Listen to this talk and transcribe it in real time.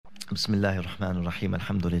Bismillah ar-Rahman ar-Rahim.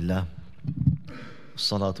 Alhamdulillah.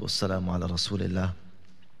 Salatu wassalamu ala Rasulillah.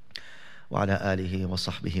 Wa ala alihi wa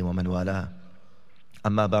sahbihi wa man wala.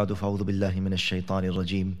 Amma ba'du fa'udhu billahi min ash-shaytani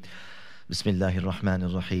ar-rajim. Bismillah ar-Rahman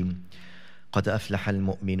ar-Rahim. قد أفلح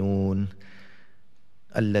المؤمنون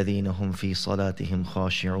الذين هم في صلاتهم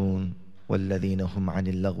خاشعون والذين هم عن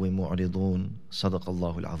اللغو معرضون صدق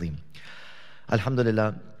الله العظيم.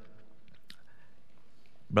 Alhamdulillah.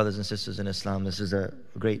 Brothers and sisters in Islam, this is a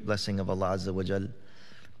great blessing of Allah Azza wa Jal.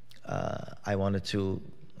 I wanted to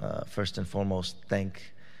first and foremost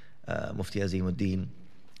thank Mufti Azimuddin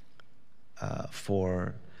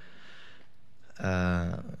for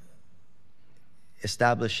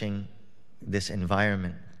establishing this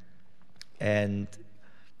environment. And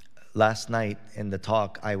last night in the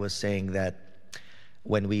talk, I was saying that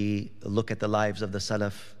when we look at the lives of the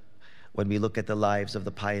Salaf, when we look at the lives of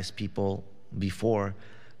the pious people before,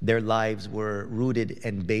 their lives were rooted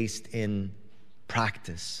and based in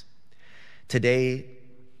practice. Today,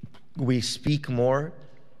 we speak more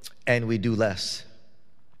and we do less.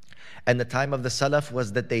 And the time of the Salaf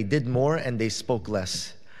was that they did more and they spoke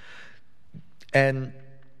less. And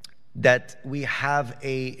that we have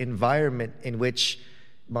an environment in which,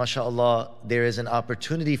 mashallah, there is an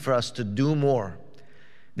opportunity for us to do more.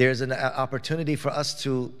 There's an opportunity for us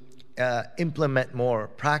to implement more,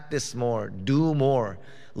 practice more, do more,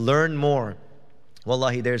 learn more.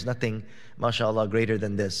 Wallahi, there's nothing, mashallah, greater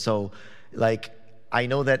than this. So, I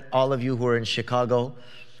know that all of you who are in Chicago,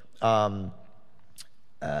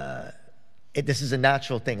 this is a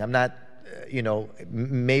natural thing. I'm not,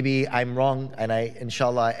 maybe I'm wrong, and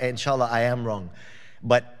inshallah, I am wrong.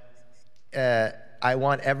 But I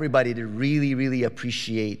want everybody to really, really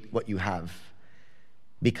appreciate what you have.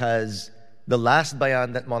 Because the last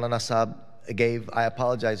bayan that Maulana Sahab gave, I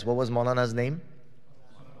apologize, what was Maulana's name?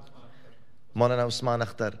 Maulana Usman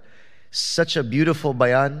Akhtar. Such a beautiful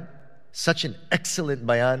bayan, such an excellent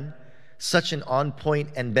bayan, such an on-point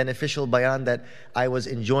and beneficial bayan that I was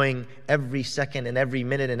enjoying every second and every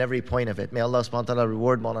minute and every point of it. May Allah subhanahu wa ta'ala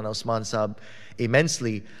reward Maulana Usman Sahab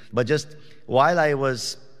immensely. But just while I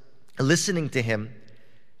was listening to him,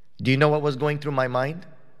 do you know what was going through my mind?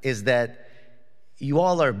 Is that you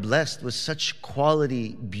all are blessed with such quality,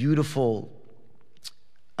 beautiful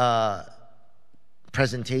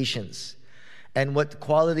presentations. And what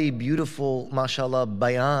quality, beautiful, mashallah,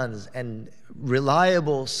 bayans and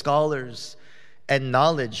reliable scholars and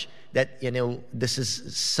knowledge that, this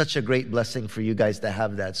is such a great blessing for you guys to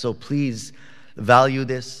have that. So please value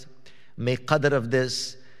this, make qadr of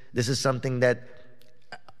this. This is something that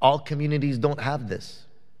all communities don't have this.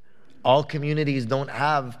 All communities don't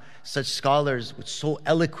have such scholars which so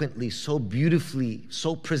eloquently, so beautifully,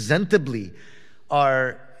 so presentably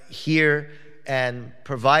are here and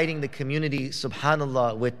providing the community,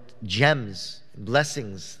 subhanallah, with gems,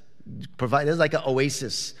 blessings. There's like an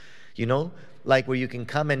oasis, like where you can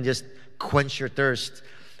come and just quench your thirst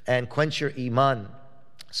and quench your iman.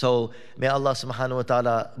 So may Allah subhanahu wa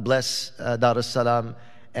ta'ala bless Dar es Salaam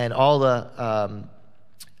and all the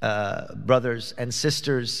brothers and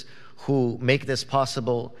sisters who make this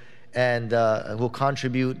possible and who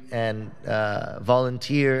contribute and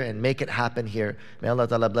volunteer and make it happen here. May Allah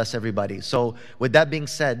Ta'ala bless everybody. So with that being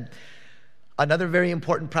said, another very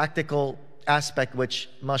important practical aspect which,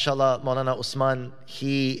 mashallah, Maulana Usman,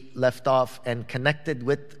 he left off and connected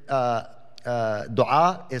with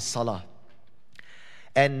dua is salah.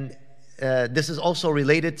 And this is also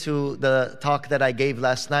related to the talk that I gave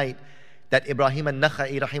last night, that Ibrahim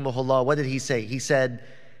al-Nakha'i rahimahullah, what did he say? He said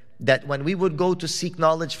that when we would go to seek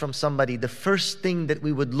knowledge from somebody, the first thing that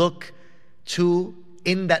we would look to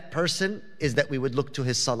in that person is that we would look to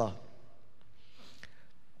his salah.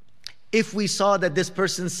 If we saw that this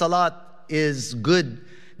person's salat is good,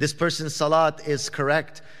 this person's salat is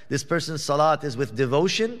correct, this person's salat is with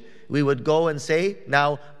devotion, we would go and say,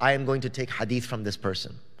 now I am going to take hadith from this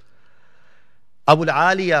person. Abu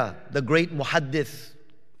al-Aliya, the great muhaddith,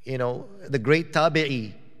 the great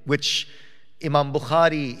tabi'i, which Imam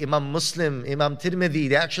Bukhari, Imam Muslim, Imam Tirmidhi,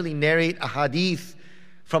 they actually narrate a hadith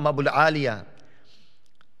from Abu al-Aliya.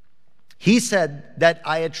 He said that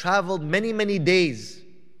I had traveled many, many days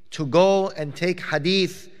to go and take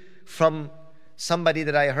hadith from somebody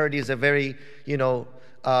that I heard is a very,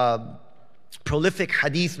 prolific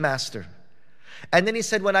hadith master. And then he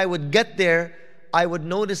said, when I would get there, I would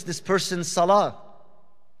notice this person's salah.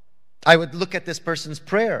 I would look at this person's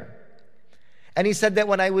prayer. And he said that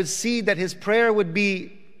when I would see that his prayer would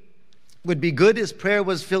be good, his prayer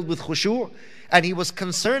was filled with khushu', and he was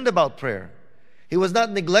concerned about prayer. He was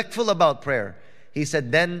not neglectful about prayer. He said,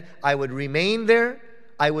 then I would remain there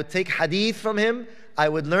I would take hadith from him, I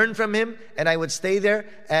would learn from him, and I would stay there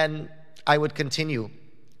and I would continue.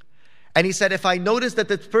 And he said, if I noticed that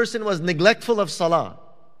this person was neglectful of salah,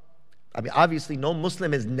 I mean, obviously no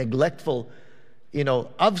Muslim is neglectful,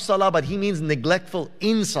 of salah, but he means neglectful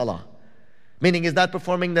in salah. Meaning he's not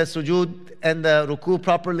performing the sujood and the ruku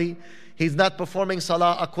properly. He's not performing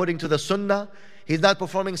salah according to the sunnah. He's not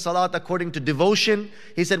performing salat according to devotion.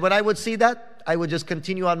 He said, when I would see that, I would just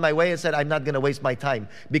continue on my way and said, I'm not going to waste my time.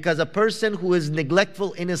 Because a person who is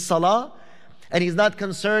neglectful in his salah, and he's not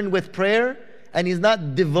concerned with prayer, and he's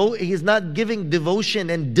not giving devotion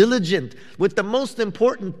and diligent with the most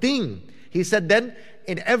important thing, he said, then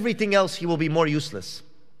in everything else he will be more useless.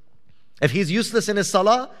 If he's useless in his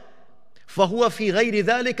salah, فَهُوَ فِي غَيْرِ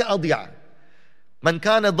ذَلِكَ أَضْيَعَ مَنْ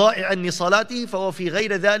كَانَ ضَائِعًا لِصَلَاتِهِ فَهُوَ فِي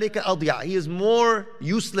غَيْرِ ذَلِكَ أَضْيَعَ. He is more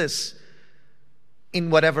useless in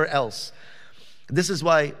whatever else. This is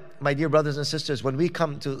why, my dear brothers and sisters, when we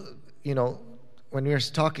come to, when we're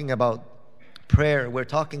talking about prayer, we're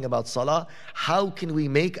talking about salah, how can we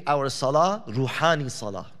make our salah ruhani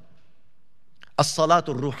salah?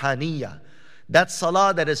 As-salatu ruhaniyya. That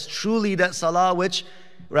salah that is truly that salah which,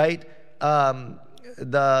 right,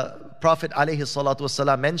 the Prophet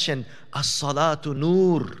ﷺ mentioned, as-salatu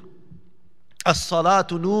nur.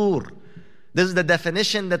 As-salatu nur. This is the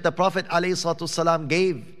definition that the Prophet ﷺ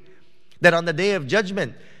gave. That on the day of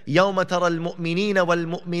judgment, يَوْمَ تَرَى الْمُؤْمِنِينَ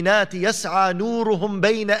وَالْمُؤْمِنَاتِ يَسْعَى نُورُهُمْ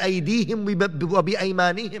بَيْنَ أَيْدِيهِمْ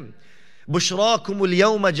وَبِأَيْمَانِهِمْ بُشْرَاكُمُ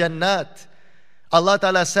الْيَوْمَ جَنَّاتٍ. Allah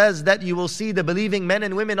Ta'ala says that you will see the believing men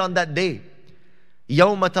and women on that day.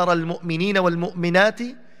 يَوْمَ تَرَى الْمُؤْمِنِينَ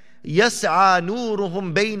وَالْمُؤْمِنَاتِ يَسْعَى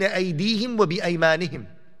نُورُهُمْ بَيْنَ أَيْدِيهِمْ وَبِأَيْمَانِهِمْ.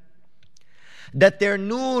 That their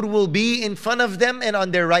nur will be in front of them and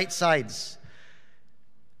on their right sides.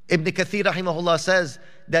 Ibn Kathir rahimahullah says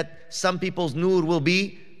that some people's nur will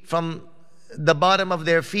be from the bottom of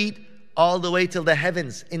their feet all the way till the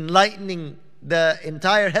heavens, enlightening the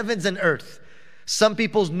entire heavens and earth. Some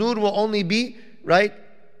people's nur will only be, right,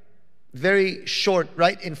 very short,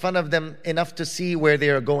 right in front of them, enough to see where they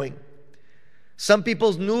are going. Some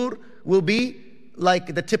people's nur will be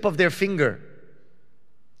like the tip of their finger.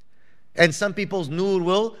 And some people's nur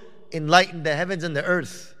will enlighten the heavens and the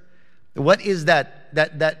earth. What is that?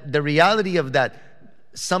 The reality of that,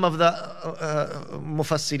 some of the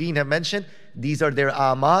mufassirin have mentioned, these are their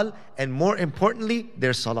a'mal, and more importantly,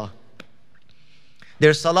 their salah.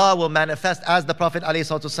 Their salah will manifest, as the Prophet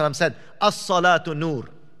ﷺ said, as-salatu nur.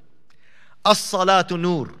 As-salatu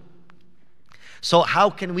nur. So how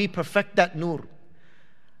can we perfect that nur?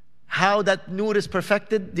 How that nur is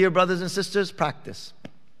perfected, dear brothers and sisters? Practice.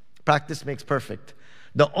 Practice makes perfect.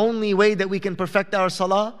 The only way that we can perfect our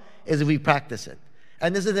salah is if we practice it.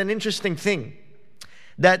 And this is an interesting thing,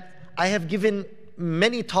 that I have given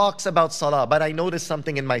many talks about salah, but I noticed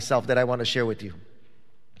something in myself that I want to share with you.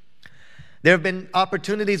 There have been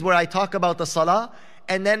opportunities where I talk about the salah,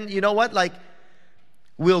 and then, you know what, like,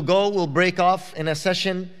 we'll break off in a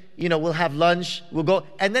session, we'll have lunch, we'll go,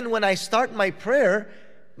 and then when I start my prayer,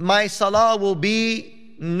 my salah will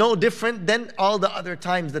be no different than all the other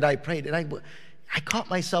times that I prayed. And I caught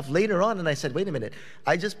myself later on and I said, wait a minute,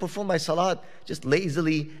 I just perform my salat just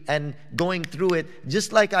lazily and going through it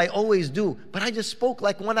just like I always do. But I just spoke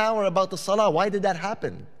like 1 hour about the salah. Why did that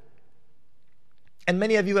happen? And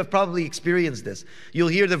many of you have probably experienced this. You'll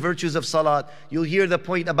hear the virtues of salat. You'll hear the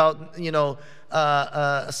point about,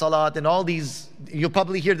 salat and all these. You'll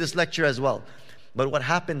probably hear this lecture as well. But what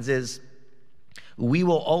happens is, we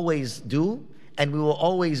will always do, and we will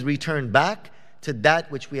always return back to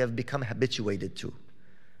that which we have become habituated to.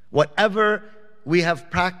 Whatever we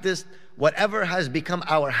have practiced, whatever has become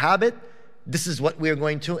our habit, this is what we are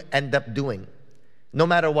going to end up doing, no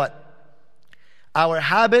matter what. Our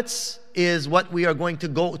habits is what we are going to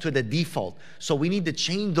go to the default. So we need to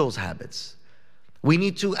change those habits. We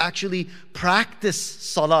need to actually practice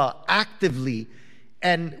salah actively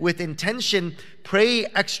and with intention, pray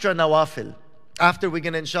extra nawafil. After we're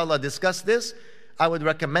going to inshallah discuss this, I would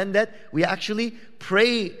recommend that we actually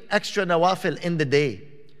pray extra nawafil in the day.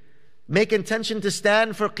 Make intention to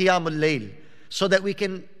stand for qiyamul layl so that we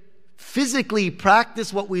can physically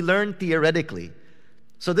practice what we learn theoretically.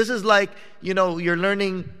 So this is like, you're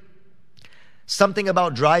learning something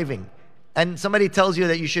about driving, and somebody tells you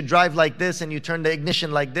that you should drive like this, and you turn the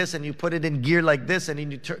ignition like this, and you put it in gear like this, and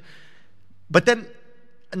then you turn. But then,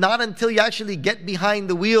 not until you actually get behind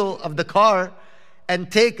the wheel of the car and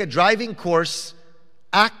take a driving course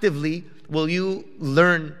actively will you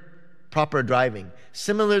learn proper driving.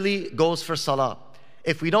 Similarly goes for salah.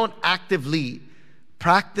 If we don't actively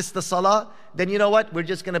practice the salah, then you know what? We're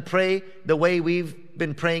just going to pray the way we've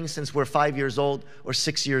been praying since we're 5 years old, or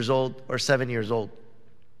 6 years old, or 7 years old.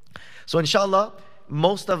 So inshallah,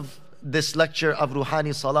 most of this lecture of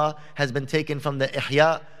Ruhani Salah has been taken from the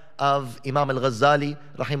Ihya of Imam al-Ghazali,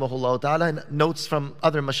 rahimahullah ta'ala, and notes from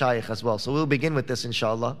other mashayikh as well. So we'll begin with this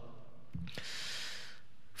inshallah.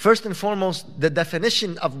 First and foremost, the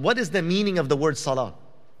definition of what is the meaning of the word Salah.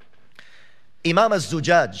 Imam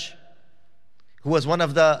al-Zujaj, who was one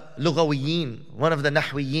of the Lughawiyin, one of the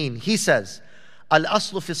Nahwiyin, he says,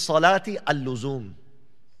 Al-aslu fi salati al-luzum.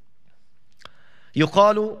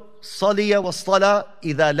 يقال صلي والصلاة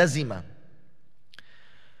إذا لزم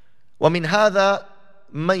ومن هذا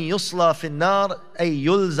من يصلى في النار أي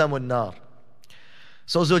يلزم النار.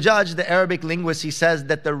 So Zujaj, the Arabic linguist, he says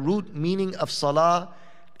that the root meaning of salah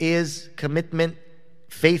is commitment,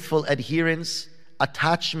 faithful adherence,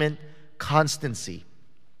 attachment, constancy.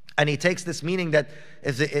 And he takes this meaning that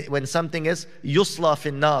when something is yusla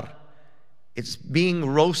fin nar, it's being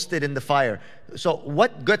roasted in the fire. So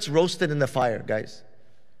what gets roasted in the fire, guys?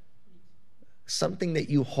 Something that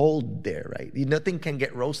you hold there, right? Nothing can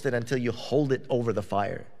get roasted until you hold it over the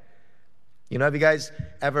fire. You know, have you guys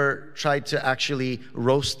ever tried to actually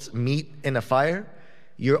roast meat in a fire?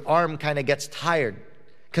 Your arm kind of gets tired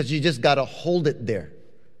because you just got to hold it there,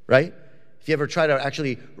 right? If you ever try to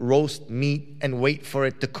actually roast meat and wait for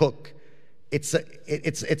it to cook, it's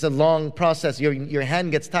a long process. Your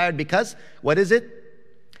hand gets tired because, what is it?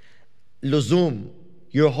 Luzum.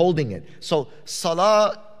 You're holding it. So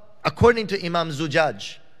salah, according to Imam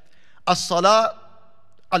Zujaj, as-salah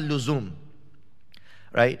al-luzum,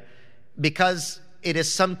 right? Because it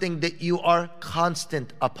is something that you are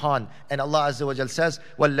constant upon. And Allah Azza wa Jal says,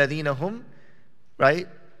 وَالَّذِينَ هُمْ, right?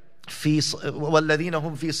 وَالَّذِينَ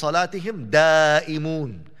هُمْ فِي صَلَاتِهِمْ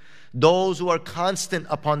دَائِمُونَ. Those who are constant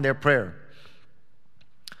upon their prayer.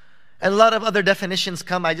 And a lot of other definitions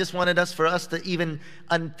come. I just wanted for us to even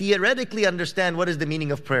theoretically understand what is the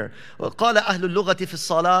meaning of prayer. وَقَالَ أَهْلُ اللُّغَةِ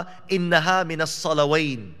فِي الصَّلَاةِ إِنَّهَا مِنَ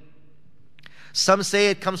الصَّلَوَيْنِ. Some say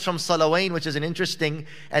it comes from salawain, which is an interesting,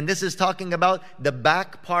 and this is talking about the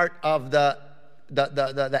back part of the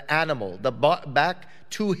animal, the back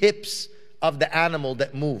two hips of the animal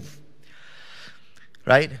that move,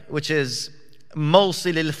 right? Which is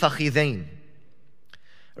موصل الفخذين,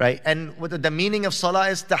 right? And what the meaning of salah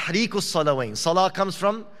is tahriku salawain. Salah comes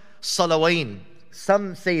from salawain.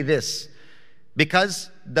 Some say this because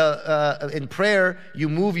in prayer you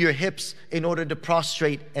move your hips in order to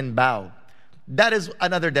prostrate and bow. That is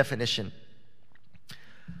another definition.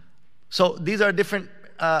 So these are different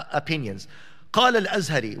opinions. قال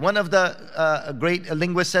الأزهري, one of the great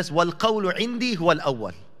linguists, says والقول عندي هو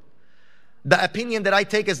الأول. The opinion that I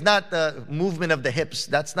take is not the movement of the hips.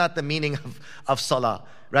 That's not the meaning of salah,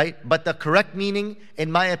 right? But the correct meaning, in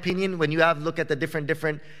my opinion, when you look at the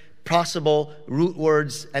different possible root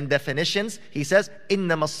words and definitions, he says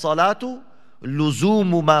إنما الصلاة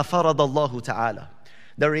لزوم ما فرض الله تعالى.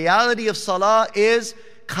 The reality of salah is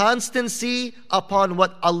constancy upon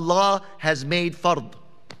what Allah has made fard.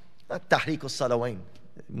 تحريك الصلوين,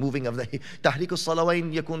 moving of the تحريك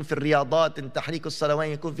الصلوين يكون في الرياضات, and تحريك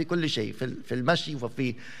الصلوين يكون في كل شيء, في المشي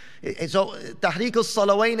وفي. So تحريك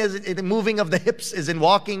الصلوين is the moving of the hips is in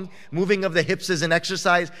walking, moving of the hips is in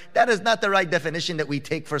exercise. That is not the right definition that we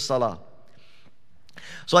take for salah.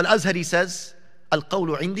 So Al-Azhari says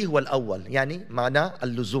القول عندي هو الأول, يعني معنى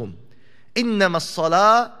اللزوم. إنما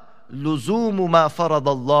الصلاة لزوم ما فرض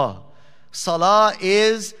الله. Salah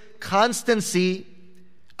is constancy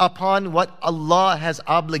upon what Allah has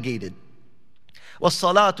obligated.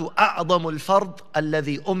 والصلاة أعظم الفرض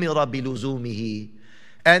الذي أمر بلزومه.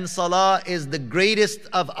 And salah is the greatest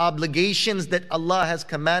of obligations that Allah has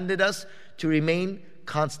commanded us to remain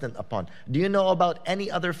constant upon. Do you know about any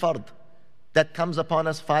other fard that comes upon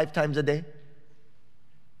us 5 times a day?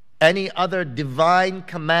 Any other divine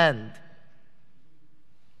command?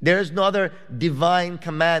 There is no other divine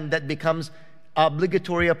command that becomes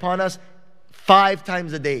obligatory upon us 5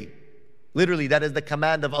 times a day. Literally, that is the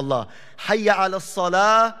command of Allah. Hayya ala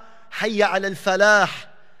salah, hayya ala al-falah.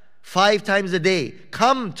 5 times a day.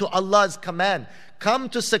 Come to Allah's command. Come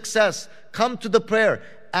to success. Come to the prayer.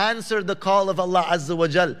 Answer the call of Allah Azza wa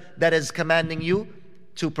Jal that is commanding you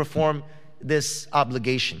to perform this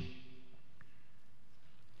obligation.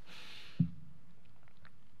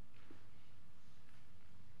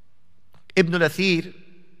 Ibn al-Athir,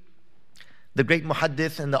 the great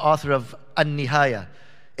muhaddith and the author of An-Nihaya.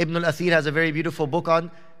 Ibn al-Athir has a very beautiful book on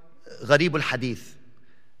Gharib al-Hadith.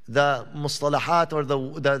 The mustalahat, or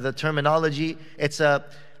the terminology, it's a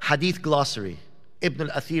hadith glossary. Ibn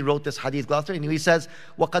al-Athir wrote this hadith glossary, and he says,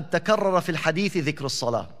 وَقَدْ تَكَرَّرَ فِي الْحَدِيثِ ذِكْرُ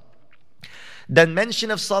الصَّلَاةِ. The mention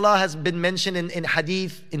of salah has been mentioned in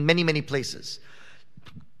hadith in many, many places.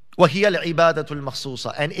 وَهِيَ الْعِبَادَةُ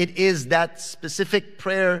الْمَخْصُوصَةُ. And it is that specific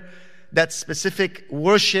prayer, that specific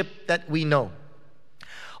worship that we know.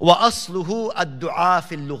 وَأَصْلُهُ الدُّعَاء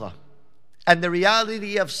فِي اللُّغَةِ. And the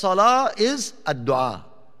reality of salah is ad-du'a.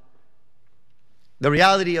 The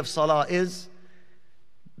reality of salah is,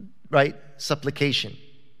 right, supplication.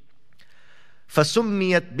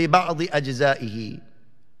 فَسُمِّيَتْ بِبَعْضِ أَجْزَائِهِ.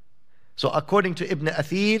 So according to Ibn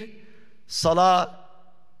Athir, salah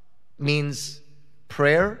means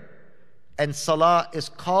prayer, and salah is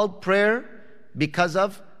called prayer because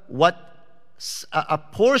of a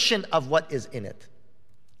portion of what is in it.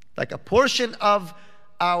 Like a portion of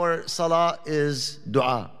our salah is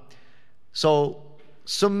dua. So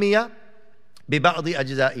summiya بِبَعْضِ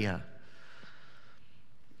أَجْزَائِهَا.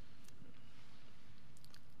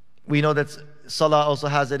 We know that salah also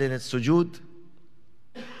has it in its sujood,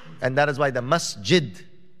 and that is why the masjid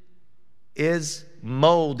is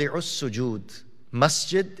mawdi'us sujud.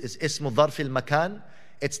 Masjid is ismu dharf al-makan.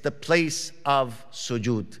 It's the place of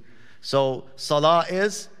sujud. So salah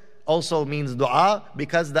is also means dua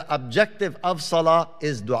because the objective of salah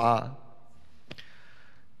is dua.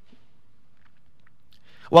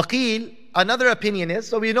 Waqil, another opinion is,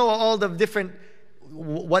 so we know all the different,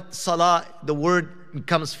 what salah, the word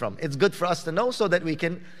comes from. It's good for us to know so that we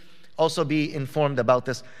can also be informed about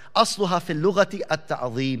this. أصلها في اللغة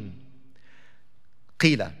التعظيم.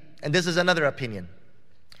 قيل. And this is another opinion.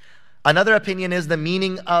 Another opinion is the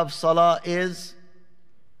meaning of salah is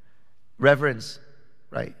reverence,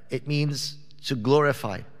 right? It means to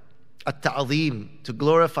glorify. At-ta'zim, to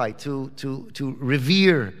glorify, to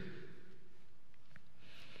revere.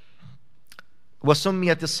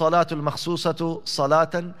 وسميت الصلاة المخصوصة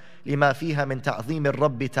صلاة لما فيها من تعظيم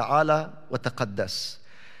الرب تعالى وتقدس.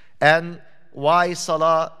 And why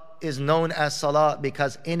salah is known as salah?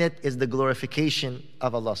 Because in it is the glorification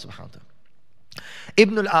of Allah subhanahu wa ta'ala.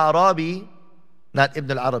 Ibn al-Arabi, not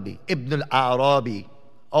Ibn al-Arabi, Ibn al-Arabi,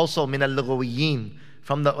 also min al-Lughawiyin,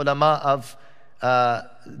 from the ulama of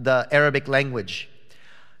the Arabic language.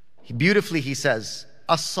 Beautifully he says,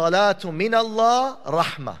 as-salatu min Allah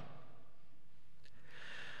rahmah.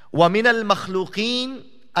 ومن المخلوقين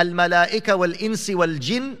الملائكة والإنس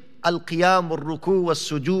والجن القيام والركوع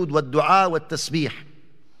والسجود والدعاء والتسبيح.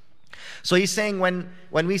 So he's saying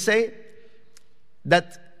when we say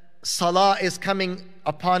that salah is coming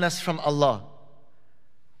upon us from Allah,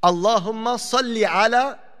 Allahumma salli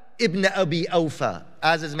ala ibn Abi Awfa,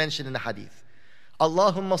 as is mentioned in the hadith.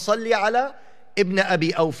 Allahumma salli ala ibn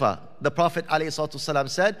Abi Awfa. The Prophet ﷺ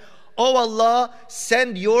said, "O Allah,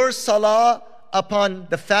 send your salah upon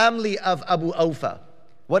the family of Abu Awfa."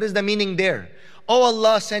 What is the meaning there? "O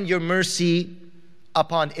Allah, send your mercy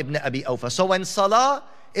upon Ibn Abi Awfa." So when salah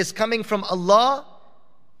is coming from Allah,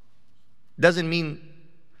 doesn't mean,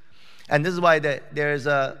 and this is why there is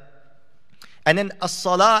a, and then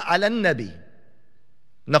as-salah ala nabi.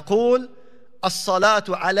 Naqul as-salatu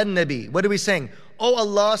ala nabi. What are we saying? "O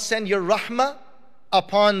Allah, send your rahmah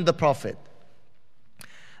upon the Prophet."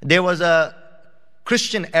 There was a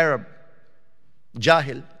Christian Arab,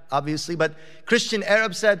 Jahil, obviously, but Christian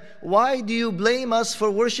Arab said, "Why do you blame us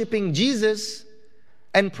for worshiping Jesus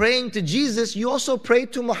and praying to Jesus? You also pray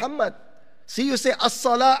to Muhammad." See, you say,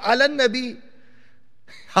 "As-salah ala nabi."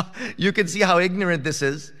 You can see how ignorant this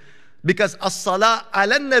is. Because as-salah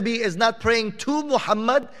ala nabi is not praying to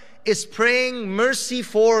Muhammad, is praying mercy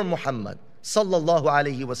for Muhammad sallallahu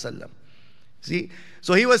alayhi wasallam. See?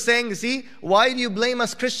 So he was saying, see, why do you blame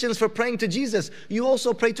us Christians for praying to Jesus? You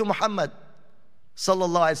also pray to Muhammad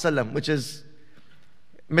sallallahu alaihi wasallam, which is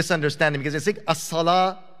misunderstanding, because they think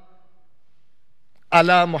as-salah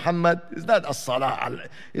ala Muhammad is not as-salah,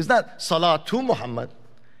 it's not salah to Muhammad.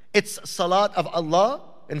 It's salat of Allah,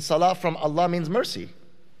 and salah from Allah means mercy.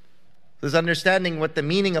 There's understanding what the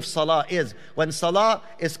meaning of salah is. When salah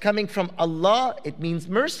is coming from Allah, it means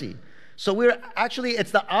mercy. So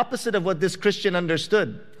it's the opposite of what this Christian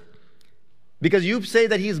understood. Because you say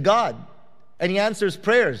that he's God and he answers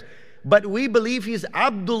prayers. But we believe he's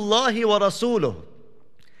Abdullahi wa Rasuluh.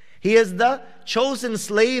 He is the chosen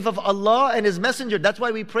slave of Allah and His messenger. That's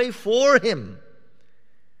why we pray for him.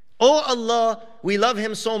 Oh Allah, we love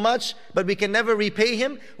him so much, but we can never repay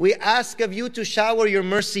him. We ask of you to shower your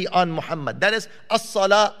mercy on Muhammad. That is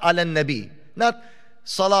as-salah ala nabi, not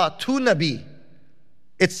salah to Nabi.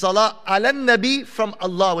 It's salah ala nabi from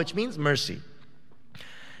Allah, which means mercy.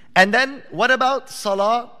 And then what about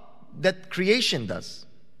salah that creation does?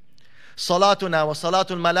 Salatuna wa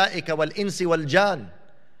salatul malaika wal insi wal jan.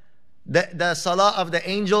 The salah of the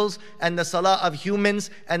angels and the salah of humans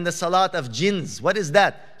and the salat of jinns. What is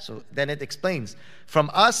that? So then it explains. From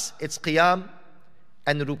us, it's qiyam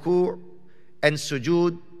and ruku' and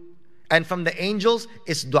sujood. And from the angels,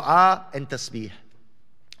 it's dua and tasbih.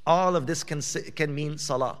 All of this can mean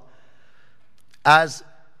salah.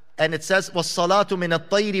 And it says, وَالصَّلَاةُ مِنَ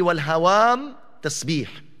الطَّيْرِ وَالْهَوَامِ تَسْبِيحٌ.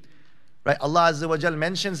 Right? Allah Azza wa Jal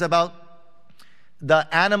mentions about the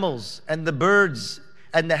animals and the birds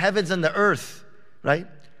and the heavens and the earth. Right?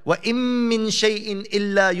 وَإِن مِّن شَيْءٍ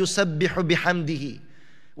إِلَّا يُسَبِّحُ بِحَمْدِهِ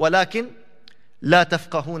وَلَكِنْ لَا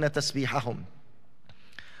تَفْقَهُونَ تَسْبِيحَهُمْ.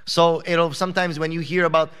 So, sometimes when you hear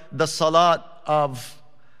about the salat of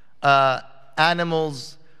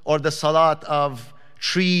animals or the salat of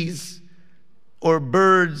trees or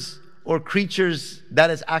birds or creatures, that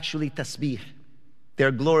is actually tasbih.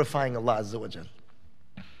 They're glorifying Allah Azza wa Jal.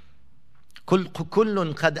 كُلٌّ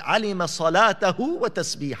قَدْ عَلِمَ صَلَاتَهُ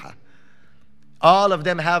وَتَسْبِيحَهُ. All of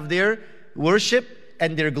them have their worship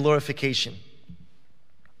and their glorification.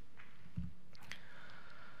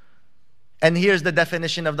 And here's the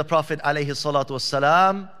definition of the Prophet alayhi salatu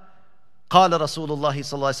wassalam. قال رسول الله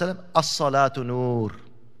صلى الله عليه وسلم الصلاة نور.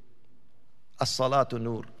 الصلاة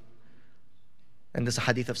نور. And this is a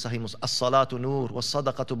hadith of Sahih Muslim. الصلاة نور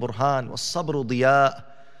والصدقة برهان والصبر ضياء.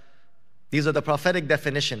 These are the prophetic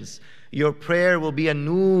definitions. Your prayer will be a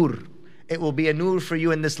nur. It will be a nur for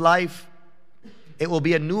you in this life. It will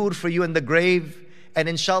be a nur for you in the grave. And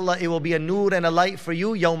inshallah, it will be a nur and a light for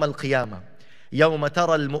you يوم القيامة. يوم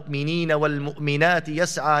ترى المؤمنين والمؤمنات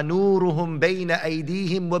يسعى نورهم بين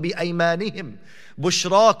أيديهم وبأيمانهم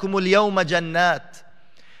بشراكم اليوم جنات.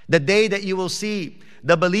 The day that you will see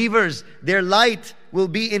the believers, their light will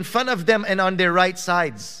be in front of them and on their right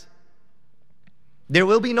sides. There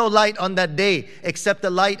will be no light on that day except the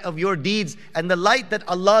light of your deeds and the light that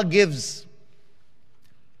Allah gives.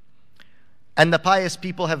 And the pious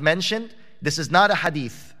people have mentioned, this is not a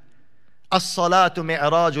hadith. As-salatu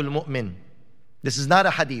mi'rajul mu'min. This is not a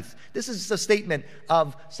hadith. This is a statement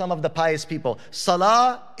of some of the pious people.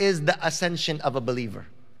 Salah is the ascension of a believer.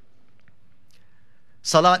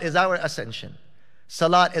 Salat is our ascension.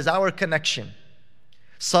 Salat is our connection.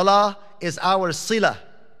 Salah is our sila,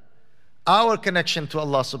 our connection to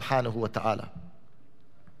Allah subhanahu wa ta'ala.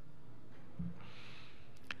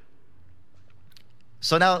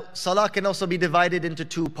 So now, salah can also be divided into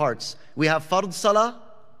two parts. We have fard salah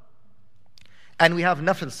and we have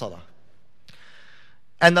nafil salah.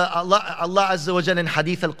 And Allah Azza wa Jalla in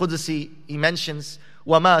Hadith al-Qudsi, He mentions,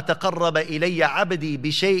 وَمَا تَقَرَّبَ إِلَيَّ عَبْدِي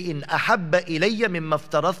بِشَيْءٍ أَحَبَّ إِلَيَّ مِمَّا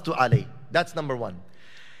افْتَرَضْتُ عَلَيْهِ. That's number one.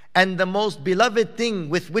 And the most beloved thing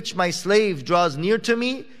with which my slave draws near to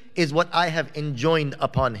me is what I have enjoined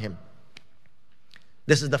upon him.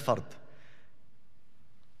 This is the fard.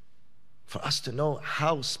 For us to know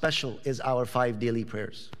how special is our 5 daily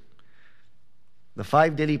prayers. The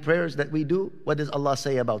 5 daily prayers that we do, what does Allah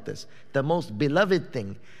say about this? The most beloved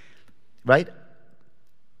thing, right?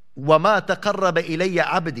 وَمَا تَقَرَّبَ إِلَيَّ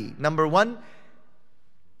عَبْدِي. Number one,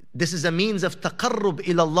 this is a means of taqarrub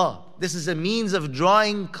ilallah. This is a means of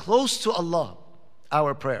drawing close to Allah,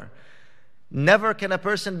 our prayer. Never can a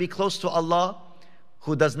person be close to Allah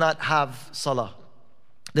who does not have salah.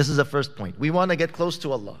 This is the first point. We want to get close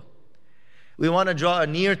to Allah. We want to draw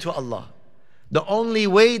near to Allah. The only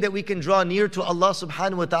way that we can draw near to Allah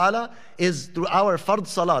subhanahu wa ta'ala is through our fard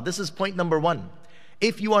salah. This is point number one.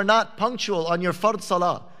 If you are not punctual on your fard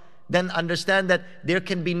salah, then understand that there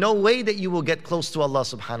can be no way that you will get close to Allah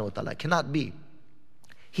subhanahu wa ta'ala. It cannot be.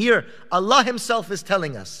 Here, Allah Himself is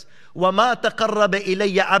telling us, وَمَا تَقَرَّبَ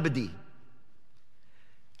إِلَيَّ عَبْدِي.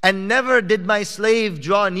 And never did my slave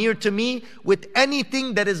draw near to me with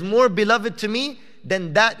anything that is more beloved to me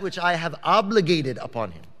than that which I have obligated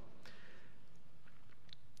upon him.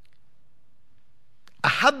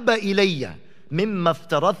 أَحَبَّ إِلَيَّ مِمَّا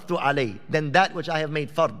افْتَرَضْتُ عَلَيْهِ. Than that which I have made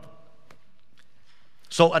fard.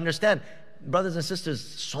 So understand, brothers and sisters,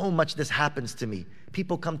 so much this happens to me.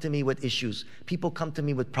 People come to me with issues. People come to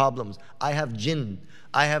me with problems. I have jinn.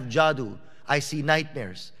 I have jadoo. I see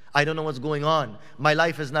nightmares. I don't know what's going on. My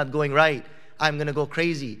life is not going right. I'm going to go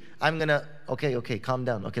crazy. Okay, calm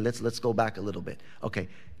down. Okay, let's go back a little bit. Okay,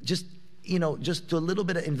 just do a little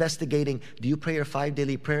bit of investigating. Do you pray your 5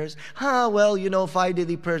 daily prayers? 5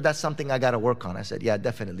 daily prayers, that's something I got to work on. I said, yeah,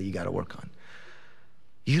 definitely you got to work on.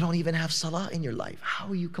 You don't even have salah in your life. How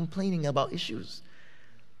are you complaining about issues?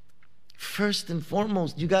 First and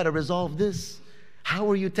foremost, you got to resolve this. How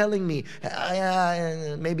are you telling me?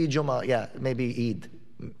 Maybe Jummah, yeah, maybe Eid,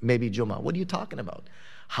 maybe Jummah. What are you talking about?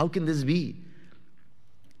 How can this be?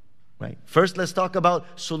 Right? First, let's talk about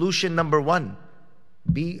solution number one.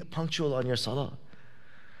 Be punctual on your salah.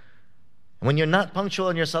 When you're not punctual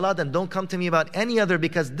in your salah, then don't come to me about any other,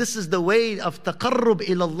 because this is the way of taqarrub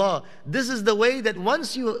ilallah. This is the way that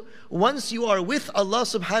once you are with Allah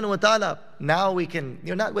subhanahu wa ta'ala, now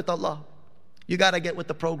you're not with Allah. You got to get with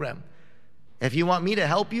the program. If you want me to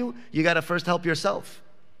help you, you got to first help yourself.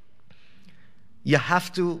 You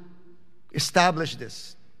have to establish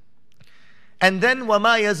this. And then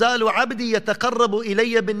وَمَا يَزَالُ عَبْدِي يَتَقَرَّبُ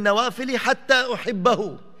إِلَيَّ بِالنَّوَافِلِ حَتَّى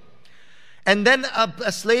أُحِبَّهُ. And then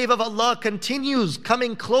a slave of Allah continues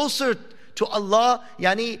coming closer to Allah.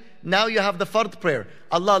 Now you have the fard prayer.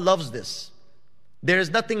 Allah loves this. There is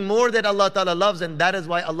nothing more that Allah Ta'ala loves, and that is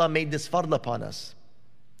why Allah made this fard upon us.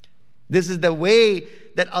 This is the way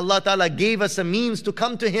that Allah Ta'ala gave us a means to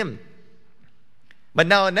come to Him. But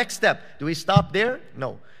now a next step, do we stop there?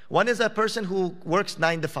 No. One is a person who works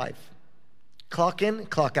 9 to 5. Clock in,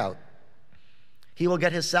 clock out. He will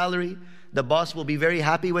get his salary. The boss will be very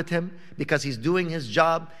happy with him because he's doing his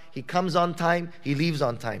job. He comes on time, he leaves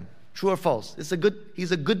on time. True or false? He's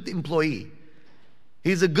a good employee.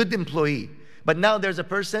 He's a good employee. But now there's a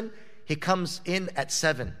person, he comes in at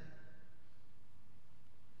 7.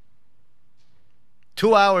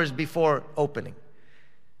 2 hours before opening.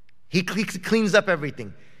 He cleans up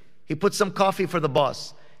everything. He puts some coffee for the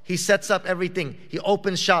boss. He sets up everything. He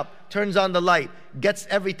opens shop, turns on the light, gets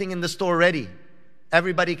everything in the store ready.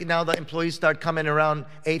 Everybody, now the employees start coming around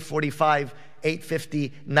 8:45,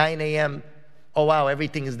 8:50, 9 a.m. Oh wow,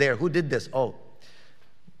 everything is there. Who did this? Oh,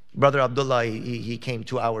 Brother Abdullah, he came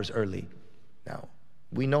 2 hours early. Now,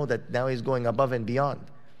 we know that now he's going above and beyond.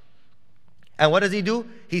 And what does he do?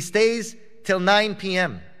 He stays till 9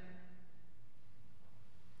 p.m.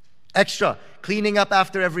 Extra, cleaning up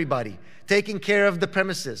after everybody, taking care of the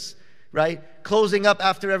premises, right? Closing up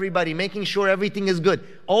after everybody, making sure everything is good.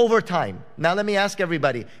 Overtime. Now let me ask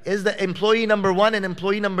everybody, is the employee number 1 and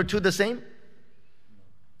employee number 2 the same?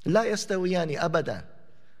 لا يستويان أبدا.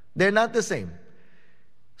 They're not the same.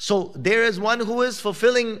 So there is one who is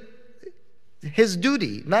fulfilling his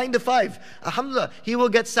duty, 9 to 5. Alhamdulillah, he will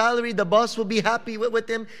get salary, the boss will be happy with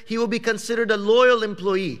him, he will be considered a loyal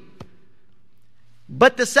employee.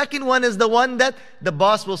 But the second one is the one that the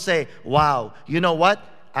boss will say, wow, you know what?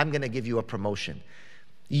 I'm going to give you a promotion.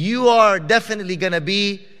 You are definitely going to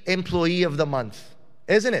be employee of the month,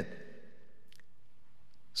 isn't it?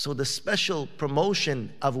 So the special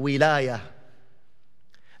promotion of wilayah,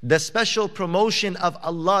 the special promotion of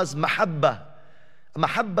Allah's mahabbah,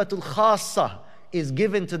 mahabbatul khassa, is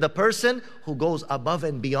given to the person who goes above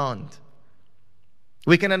and beyond.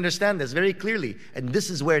 We can understand this very clearly. And this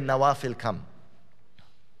is where nawafil come.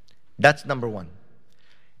 That's number 1.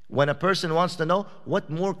 When a person wants to know, what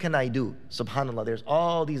more can I do? Subhanallah, there's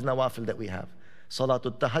all these nawafil that we have.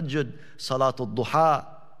 Salatul tahajjud, Salatul duha,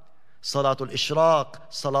 Salatul ishraq,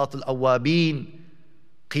 Salatul awwabin,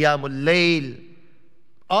 Qiyamul layl.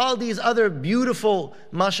 All these other beautiful,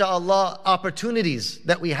 mashallah, opportunities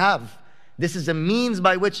that we have. This is a means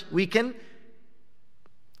by which we can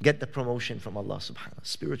get the promotion from Allah subhanahu wa ta'ala.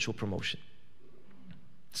 Spiritual promotion.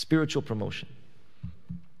 Spiritual promotion.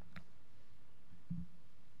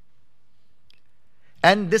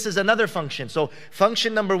 And this is another function. So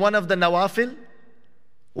function number 1 of the nawafil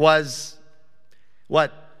was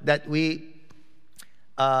what? That we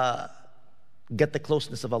get the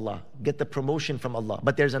closeness of Allah, get the promotion from Allah.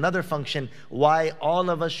 But there's another function why all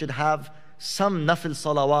of us should have some nafil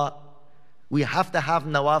salawat. We have to have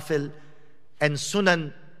nawafil and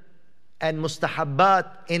sunan and mustahabbat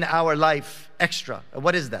in our life extra.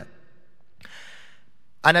 What is that?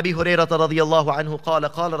 عن أبي هريرة رضي الله عنه قال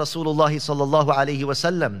قال رسول الله صلى الله عليه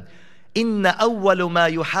وسلم إن أول ما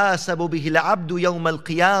يحاسب به العبد يوم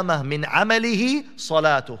القيامة من عمله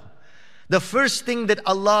صلاته. The first thing that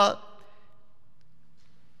Allah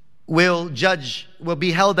will judge, will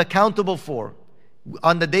be held accountable for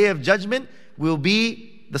on the day of judgment will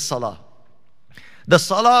be the salah. The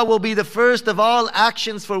salah will be the first of all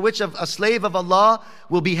actions for which a slave of Allah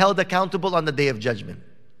will be held accountable on the day of judgment.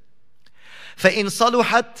 فَإِن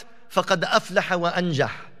صَلُحَتْ فَقَدْ أَفْلَحَ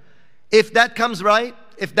وَأَنْجَحَ. If that comes right,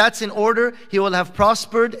 if that's in order, he will have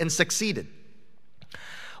prospered and succeeded.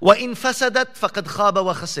 وَإِن فَسَدَتْ فَقَدْ خَابَ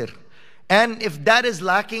وَخَسِرَ. And if that is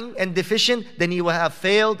lacking and deficient, then he will have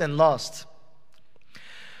failed and lost.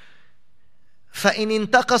 فَإِن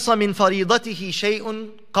انتقص مِنْ فَرِيضَتِهِ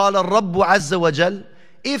شَيْءٌ قَالَ الرَّبُّ عَزَّ وَجَلَّ.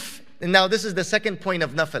 If, and now this is the second point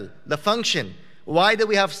of nafil, the function. Why do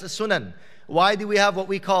we have sunan? Why do we have what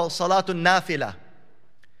we call salatul nafila?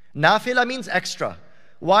 Nafila means extra.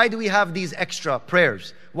 Why do we have these extra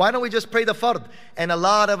prayers? Why don't we just pray the fard? And a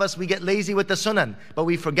lot of us, we get lazy with the sunan, but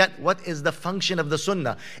we forget what is the function of the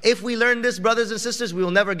sunnah. If we learn this, brothers and sisters, we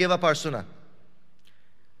will never give up our sunnah.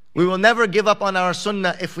 We will never give up on our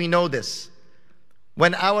sunnah if we know this.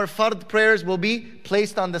 When our fard prayers will be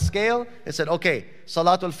placed on the scale, it said, okay,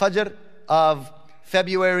 Salatul Fajr of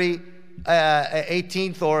February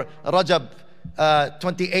 18th or Rajab,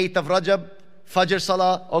 28th of Rajab, Fajr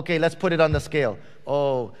Salah, okay, let's put it on the scale.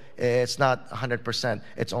 Oh, it's not 100%,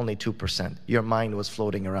 it's only 2%. Your mind was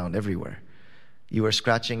floating around everywhere. You were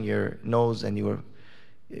scratching your nose and you were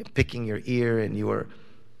picking your ear and you were,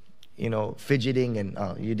 fidgeting and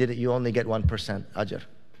you only get 1% ajr.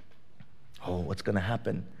 Oh, what's going to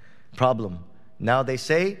happen? Problem. Now they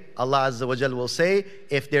say, Allah Azza wa Jal will say,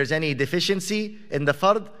 if there's any deficiency in the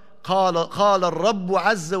fard, قال الرب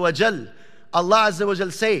عز وجل, Allah Azza wa Jal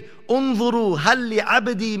say, انظروا هل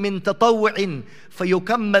لعبدي من تطوع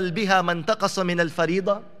فيكمل بها من تقص من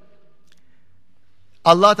الفريضة.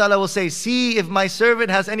 Allah Ta'ala will say, see if my servant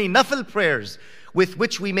has any nafil prayers with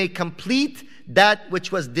which we may complete that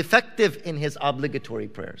which was defective in his obligatory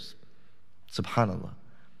prayers. Subhanallah.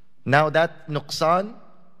 Now that nuqsan,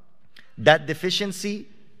 that deficiency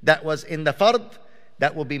that was in the fard,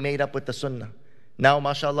 that will be made up with the sunnah. Now,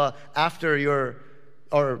 mashallah, after your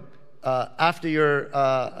fard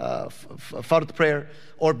prayer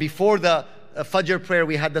or before the fajr prayer,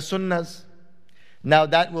 we had the sunnahs. Now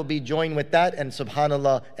that will be joined with that, and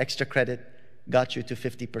subhanallah, extra credit got you to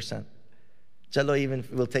 50%. Chalo even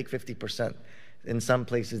will take 50%. In some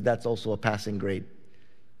places, that's also a passing grade.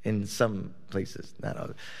 In some places, not all.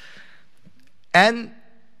 And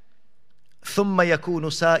ثم يكون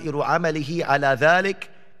سائر عمله على ذلك,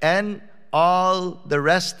 and all the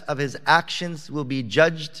rest of his actions will be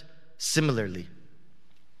judged similarly.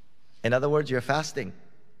 In other words, your fasting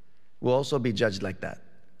will also be judged like that.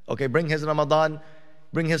 Okay, bring his Ramadan,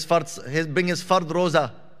 bring his fard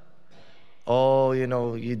roza. Oh,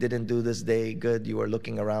 you didn't do this day good. You were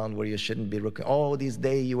looking around where you shouldn't be looking. Oh, this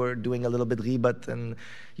day you were doing a little bit ghibat and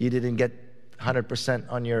you didn't get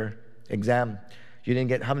 100% on your exam. You didn't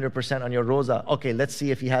get 100% on your roza. Okay, let's see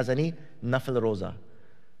if he has any nafil roza.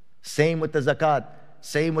 Same with the zakat.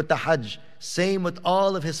 Same with the hajj. Same with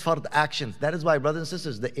all of his fard actions. That is why, brothers and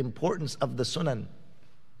sisters, the importance of the sunan.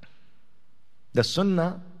 The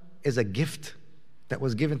sunnah is a gift that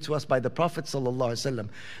was given to us by the Prophet ﷺ.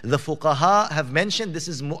 The fuqaha have mentioned this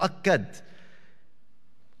is mu'akkad.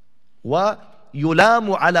 Wa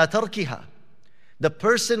yulamu ala tarkiha. The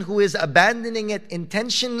person who is abandoning it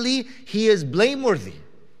intentionally, he is blameworthy.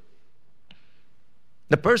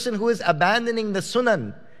 The person who is abandoning the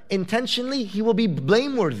sunan intentionally, he will be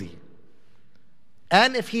blameworthy.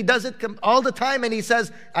 And if he does it all the time and he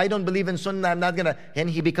says, I don't believe in sunnah, I'm not gonna, and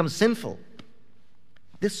he becomes sinful.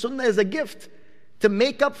 This sunnah is a gift to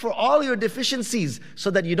make up for all your deficiencies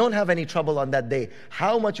so that you don't have any trouble on that day.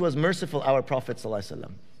 How much was merciful our Prophet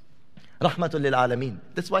ﷺ. Rahmatul lil alameen.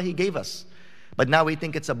 That's why he gave us. But now we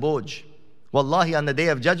think it's a boj. Wallahi, on the day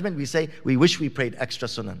of judgment, we say, we wish we prayed extra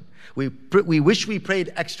sunan. We wish we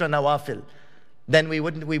prayed extra nawafil. Then we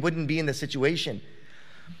wouldn't be in the situation.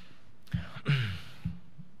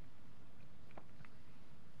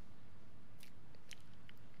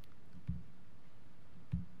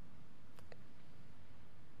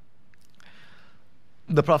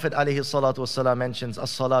 The Prophet ﷺ mentions,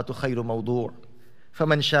 As-salatu khayru mawdu',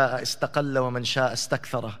 فَمَنْ شَاءَ اسْتَقَلَّ وَمَنْ شَاءَ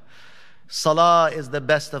اسْتَكْثَرَ. Salah is the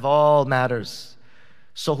best of all matters.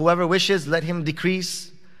 So whoever wishes, let him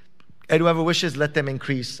decrease, and whoever wishes, let them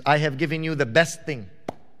increase. I have given you the best thing.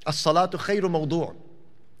 As-salatu khayru mawdu'.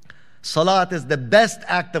 Salat is the best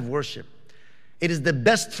act of worship. It is the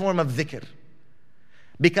best form of dhikr.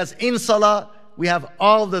 Because in salah, we have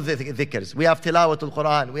all the dhikrs. We have tilawatul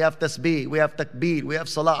Quran, we have tasbih, we have takbir, we have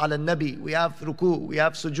salah ala nabi, we have ruku, we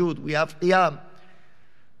have sujood, we have qiyam.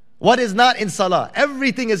 What is not in salah?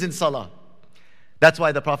 Everything is in salah. That's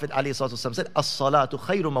why the Prophet ﷺ said, As-salatu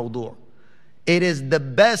khayru mawdu'. It is the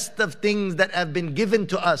best of things that have been given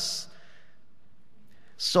to us.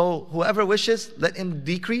 So whoever wishes, let him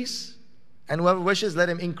decrease, and whoever wishes, let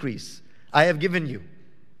him increase. I have given you.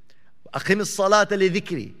 Aqim as-salata li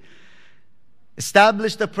dhikri.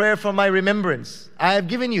 Establish the prayer for my remembrance. I have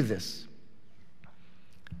given you this.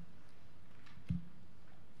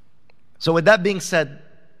 So with that being said,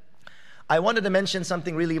 I wanted to mention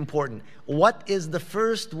something really important. What is the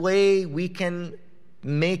first way we can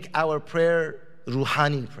make our prayer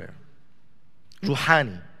ruhani prayer?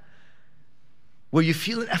 Ruhani. Where you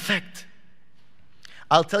feel an effect.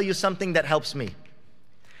 I'll tell you something that helps me.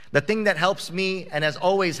 The thing that helps me and has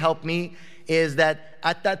always helped me is that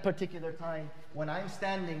at that particular time, when I'm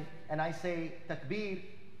standing and I say takbir,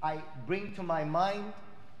 I bring to my mind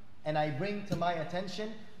and I bring to my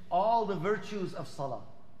attention all the virtues of salah.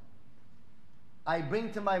 I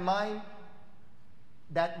bring to my mind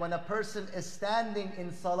that when a person is standing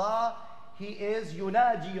in salah, he is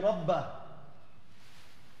yunaji rabbah.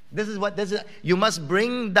 This is. You must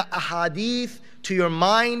bring the ahadith to your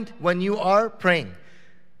mind when you are praying.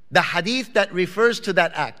 The hadith that refers to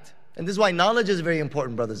that act. And this is why knowledge is very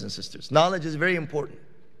important, brothers and sisters. Knowledge is very important.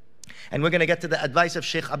 And we're going to get to the advice of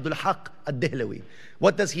Shaykh Abdul Haq Ad-Dihlawi.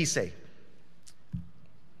 What does he say?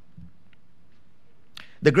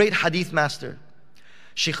 The great hadith master,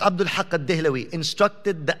 Shaykh Abdul Haq Ad-Dihlawi,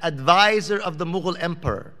 instructed the advisor of the Mughal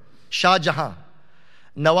emperor, Shah Jahan,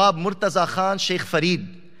 Nawab Murtaza Khan Sheikh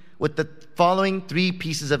Farid, with the following 3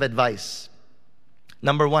 pieces of advice.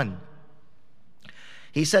 Number 1,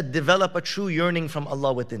 he said, develop a true yearning from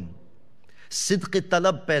Allah within. Sidq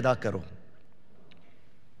talab paida karo.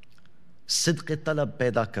 Sidq talab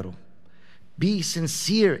paida karo. Be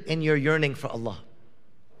sincere in your yearning for Allah.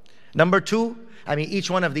 Number 2,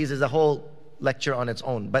 each one of these is a whole lecture on its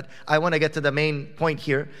own, but I want to get to the main point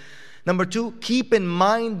here. Number 2, keep in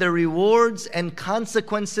mind the rewards and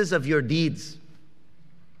consequences of your deeds.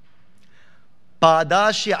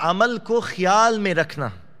 Padash amal ko khiyal mein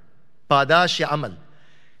rakhna. Padash amal.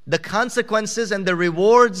 The consequences and the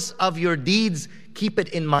rewards of your deeds, keep it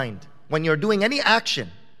in mind. When you're doing any action,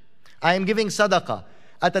 I am giving sadaqah.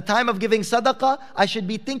 At the time of giving sadaqah, I should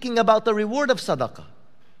be thinking about the reward of sadaqah.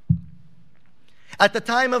 At the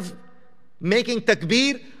time of making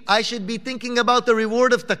takbir, I should be thinking about the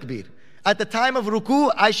reward of takbir. At the time of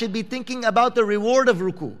ruku, I should be thinking about the reward of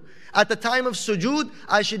ruku. At the time of sujood,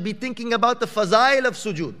 I should be thinking about the fazail of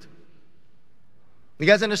sujood. You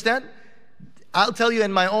guys understand? I'll tell you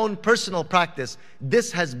in my own personal practice,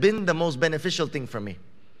 this has been the most beneficial thing for me.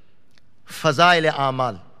 Fazail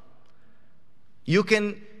amal. You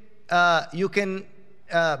can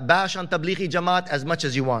bash on Tablighi Jamaat as much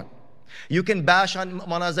as you want. You can bash on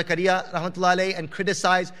Maulana Zakaria rahmatullahi alayhi and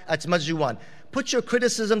criticize as much as you want. Put your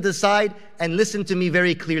criticism to the side and listen to me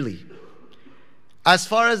very clearly. As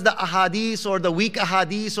far as the ahadith or the weak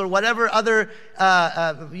ahadith or whatever other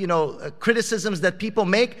criticisms that people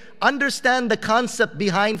make, understand the concept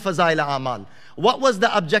behind Fazail Amal. What was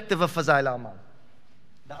the objective of Fazail Amal?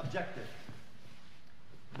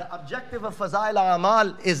 The objective of Fazail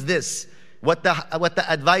Amal is this. What the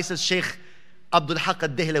advice of Shaykh Abdul Haq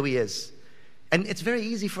Ad-Dihlawi is. And it's very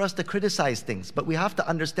easy for us to criticize things, but we have to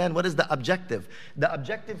understand what is the objective. The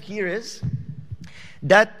objective here is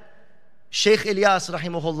that Shaykh Ilyas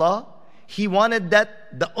rahimahullah, he wanted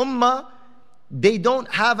that the ummah, they don't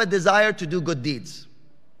have a desire to do good deeds.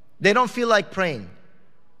 They don't feel like praying.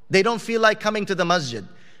 They don't feel like coming to the masjid.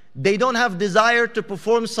 They don't have desire to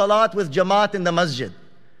perform salat with jamaat in the masjid.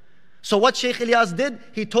 So what Shaykh Ilyas did,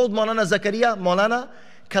 he told Maulana Zakaria, Maulana,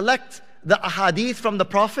 collect the ahadith from the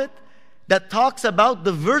Prophet that talks about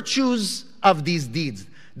the virtues of these deeds.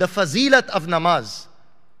 The fazilat of namaz.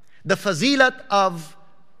 The fazilat of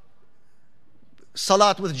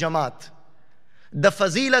salat with jamaat. The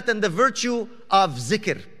fazilat and the virtue of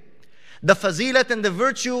zikr. The fazilat and the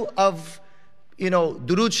virtue of,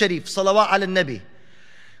 durood sharif, salawat ala nabi.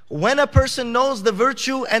 When a person knows the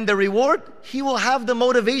virtue and the reward, he will have the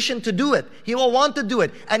motivation to do it. He will want to do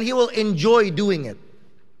it, and he will enjoy doing it.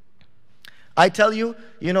 I tell you,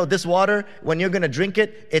 this water, when you're going to drink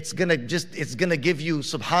it, it's going to give you,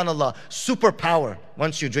 subhanallah, superpower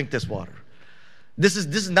once you drink this water. This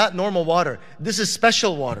is not normal water. This is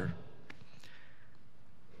special water.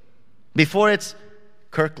 Before it's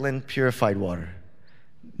Kirkland purified water.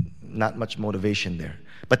 Not much motivation there.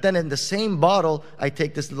 But then in the same bottle, I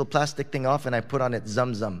take this little plastic thing off and I put on it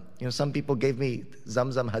Zamzam. Some people gave me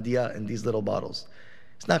Zamzam Hadiyah in these little bottles.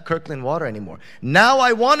 It's not Kirkland water anymore. Now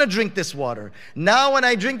I want to drink this water. Now when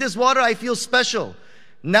I drink this water, I feel special.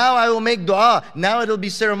 Now I will make dua. Now it'll be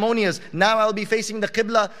ceremonious. Now I'll be facing the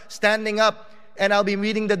Qibla, standing up, and I'll be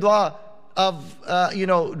reading the dua of,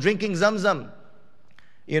 drinking Zamzam.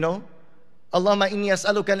 Allahumma inni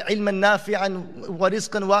as'aluka ilman nafi'an wa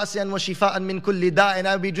rizqan wasi'an wa shifa'an min kulli da'. And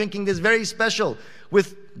I'll be drinking this very special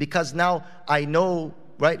because now I know,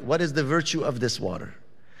 right, what is the virtue of this water.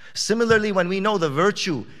 Similarly, when we know the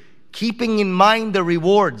virtue, keeping in mind the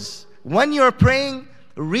rewards. When you're praying,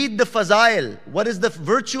 read the fazail. What is the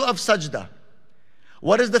virtue of sajda?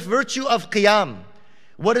 What is the virtue of qiyam?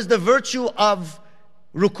 What is the virtue of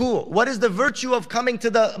ruku'? What is the virtue of coming to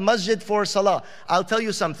the masjid for salah? I'll tell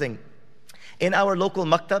you something. In our local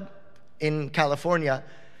maktab in California,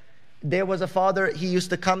 there was a father, he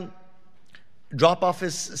used to come, drop off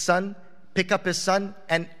his son, pick up his son,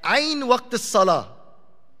 and ayn waqt as-salah.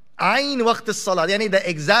 Ayn waqt as-salah. Yani the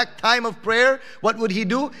exact time of prayer, what would he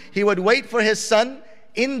do? He would wait for his son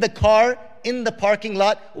in the car, in the parking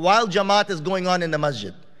lot, while Jamaat is going on in the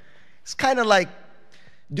masjid. It's kind of like,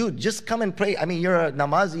 Dude, just come and pray. I mean, you're a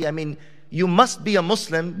namazi. I mean, you must be a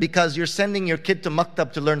Muslim because you're sending your kid to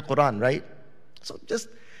maktab to learn Quran, right? So just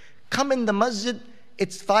come in the masjid.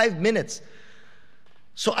 It's 5 minutes.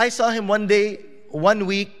 So I saw him one day, 1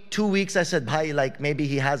 week, 2 weeks. I said, bhai, like maybe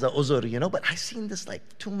he has a uzur, you know, but I seen this like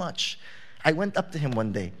too much. I went up to him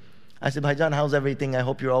one day. I said, Bhaijan, how's everything? I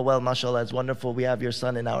hope you're all well. MashaAllah, it's wonderful. We have your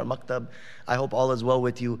son in our maktab. I hope all is well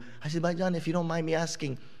with you. I said, Bhaijan, if you don't mind me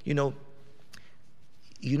asking, you know,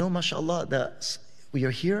 MashaAllah, you're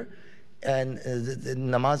here and the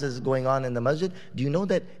namaz is going on in the masjid. Do you know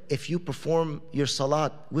that if you perform your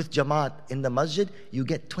salat with jamaat in the masjid, you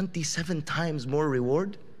get 27 times more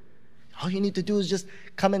reward? All you need to do is just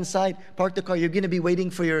come inside, park the car. You're going to be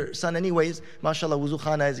waiting for your son anyways. MashaAllah, wuzu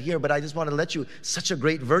khana is here. But I just want to let you, such a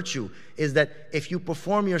great virtue is that if you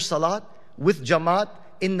perform your salat with jamaat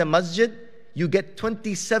in the masjid, you get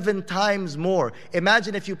 27 times more.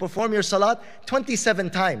 Imagine if you perform your salat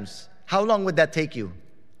 27 times. How long would that take you?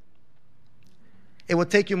 It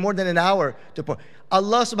would take you more than an hour to perform.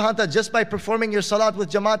 Allah subhanahu wa ta'ala, just by performing your salat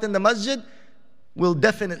with jamaat in the masjid, will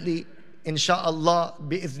definitely, insha'Allah,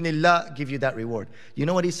 bi'ithnillah, give you that reward. You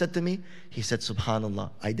know what he said to me? He said,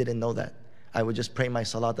 subhanallah, I didn't know that. I would just pray my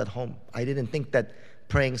salat at home. I didn't think that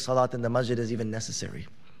praying salat in the masjid is even necessary.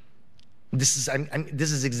 This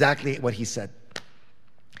is exactly what he said.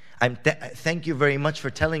 Thank you very much for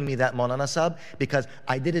telling me that, Maulana Sahab, because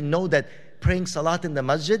I didn't know that praying salat in the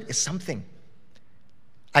masjid is something.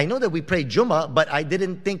 I know that we pray Jummah, but I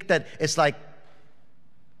didn't think that it's like,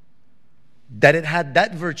 that it had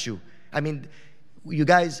that virtue. I mean, you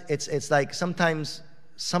guys, it's like sometimes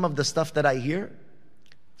some of the stuff that I hear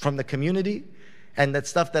from the community and that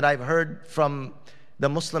stuff that I've heard from the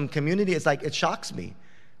Muslim community, it's like, it shocks me.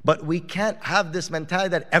 But we can't have this mentality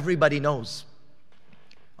that everybody knows.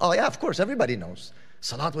 Oh yeah, of course, everybody knows.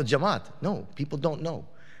 Salat with Jamaat. No, people don't know.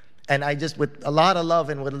 And I just, with a lot of love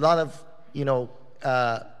and with a lot of,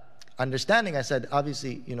 understanding, I said,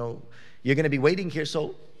 obviously, you're going to be waiting here,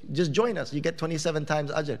 so just join us. You get 27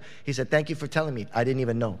 times ajr. He said, thank you for telling me. I didn't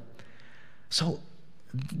even know. So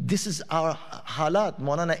this is our halat.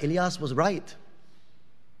 Maulana Ilyas was right.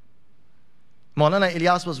 Maulana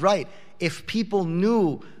Ilyas was right. If people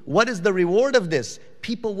knew what is the reward of this,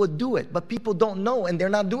 people would do it. But people don't know and they're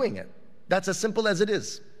not doing it. That's as simple as it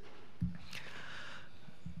is.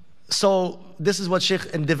 So this is what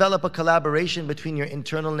Shaykh, and develop a collaboration between your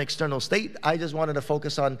internal and external state. I just wanted to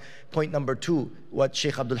focus on point number 2. What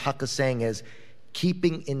Shaykh Abdul Haq is saying is,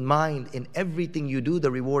 keeping in mind in everything you do the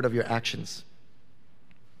reward of your actions.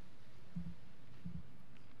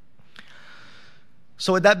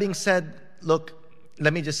 So with that being said, look,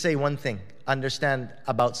 let me just say one thing. Understand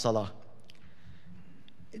about salah.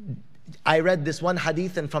 I read this one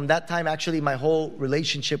hadith, and from that time, actually, my whole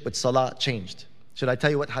relationship with salah changed. Should I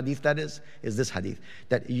tell you what hadith that is? Is this hadith.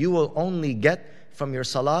 That you will only get from your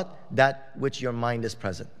salat that which your mind is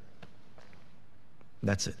present.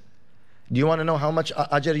 That's it. Do you want to know how much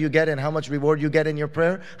ajr you get and how much reward you get in your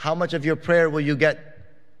prayer? How much of your prayer will you get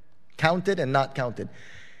counted and not counted?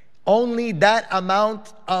 Only that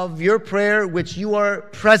amount of your prayer which you are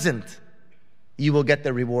present, you will get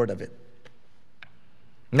the reward of it.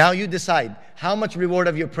 Now you decide, how much reward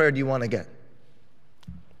of your prayer do you want to get?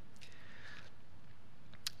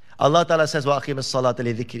 Allah Ta'ala says, وَأَقِيمِ الصَّلَاةَ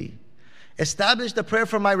لِذِكْرِي. Establish the prayer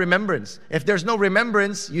for my remembrance. If there's no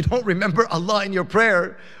remembrance, you don't remember Allah in your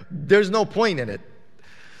prayer, there's no point in it.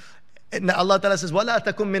 And Allah Ta'ala says, وَلَا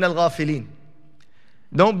تَكُمْ مِنَ الْغَافِلِينَ.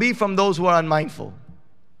 Don't be from those who are unmindful.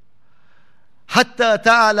 حَتَّى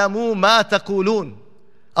تَعْلَمُوا مَا تَقُولُونَ.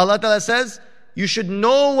 Allah Ta'ala says, you should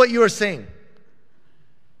know what you are saying.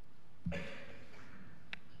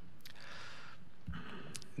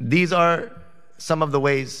 These are some of the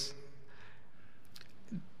ways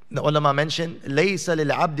the ulama mentioned. لَيْسَ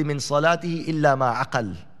لِلْعَبْدِ مِنْ صَلَاتِهِ إِلَّا مَا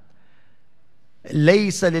عَقَلْ.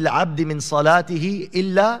 لَيْسَ لِلْعَبْدِ مِنْ صَلَاتِهِ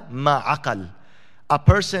إِلَّا مَا عَقَلْ. A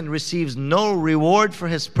person receives no reward for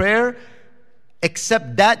his prayer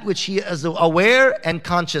except that which he is aware and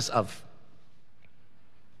conscious of.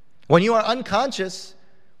 When you are unconscious,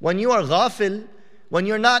 when you are ghafil, when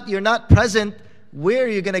you're not present, where are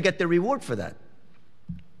you going to get the reward for that?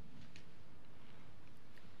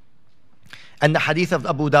 And the hadith of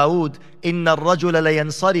Abu Dawood, إِنَّ الرَّجُلَ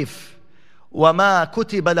لَيَنْصَرِفْ وَمَا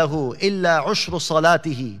كُتِبَ لَهُ إِلَّا عُشْرُ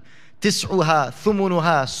صَلَاتِهِ تِسْعُهَا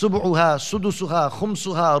ثُمُنُهَا سُبْعُهَا سُدُسُهَا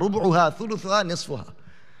خُمْسُهَا رُبْعُهَا ثُلُثُهَا نِصْفُهَا.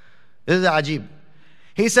 This is ajib.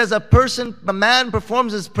 He says a man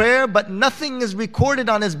performs his prayer, but nothing is recorded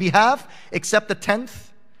on his behalf except a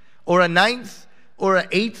 10th, or a 9th, or a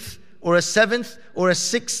 8th, or a 7th, or a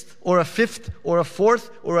 6th, or a 5th, or a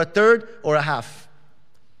 4th, or a 3rd, or a half.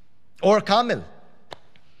 or kamil.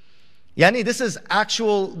 Yani this is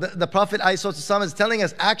actual, the Prophet ﷺ is telling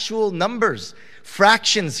us actual numbers,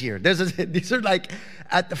 fractions here. These are like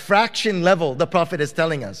at the fraction level the Prophet is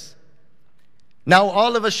telling us. Now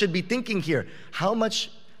all of us should be thinking here,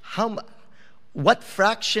 what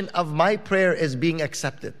fraction of my prayer is being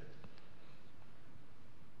accepted?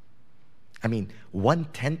 I mean,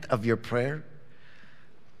 1/10 of your prayer?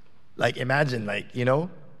 Like imagine,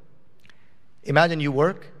 imagine you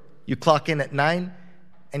work, you clock in at 9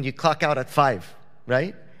 and you clock out at 5,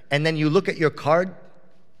 right? And then you look at your card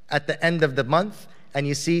at the end of the month and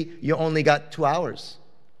you see you only got 2 hours.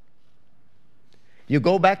 You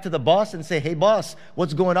go back to the boss and say, hey boss,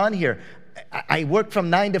 what's going on here? I worked from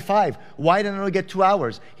 9 to 5. Why didn't I get 2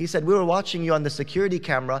 hours? He said, we were watching you on the security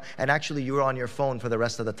camera and actually you were on your phone for the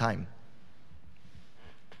rest of the time.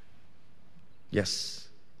 Yes,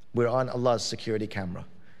 we're on Allah's security camera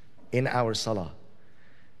in our salah.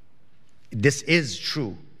 This is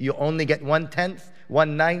true. You only get 1/10,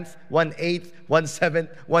 1/9, 1/8, 1/7,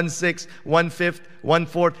 1/6, 1/5,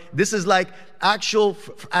 1/4. This is like actual,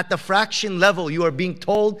 at the fraction level, you are being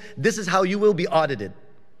told this is how you will be audited.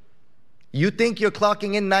 You think you're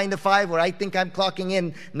clocking in 9 to 5, or I think I'm clocking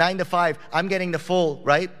in 9 to 5. I'm getting the full,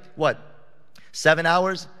 right? What? 7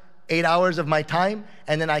 hours, 8 hours of my time,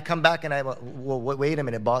 and then I come back and well, wait a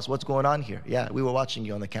minute, boss, what's going on here? Yeah, we were watching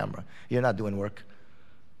you on the camera. You're not doing work.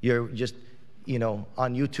 You're just,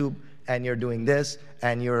 on YouTube, and you're doing this,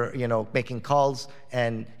 and you're, making calls,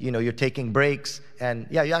 and, you're taking breaks, and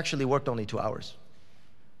yeah, you actually worked only 2 hours.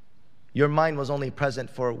 Your mind was only present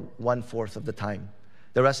for 1/4 of the time.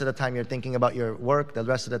 The rest of the time you're thinking about your work. The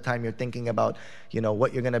rest of the time you're thinking about,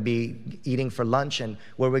 what you're going to be eating for lunch and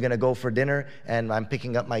where we're going to go for dinner. And I'm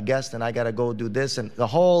picking up my guest and I got to go do this. And the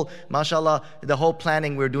whole, mashallah, the whole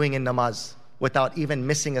planning we're doing in namaz without even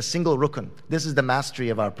missing a single rukun. This is the mastery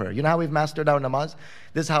of our prayer. You know how we've mastered our namaz?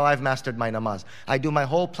 This is how I've mastered my namaz. I do my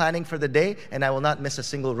whole planning for the day and I will not miss a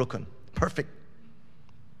single rukun. Perfect.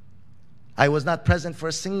 I was not present for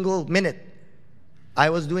a single minute. I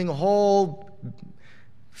was doing a whole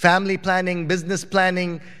family planning, business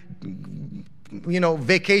planning,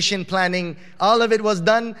 vacation planning. All of it was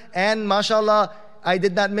done, and mashallah, I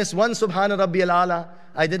did not miss one Subhana Rabbi al-Ala.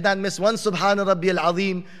 I did not miss one Subhana Rabbi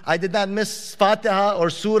al-Azim. I did not miss Fatiha or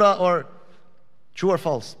Surah or... True or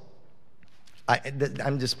false? I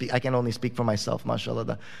can only speak for myself, mashallah.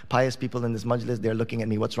 The pious people in this majlis, they're looking at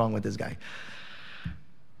me, what's wrong with this guy?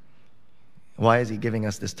 Why is he giving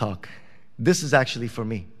us this talk? This is actually for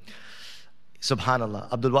me.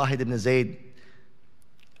 Subhanallah. Abdul Wahid ibn Zayd,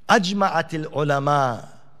 أجمعت العلماء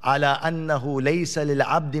على أنه ليس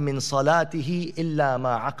للعبد من صلاته إلا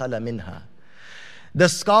ما عقل منها. The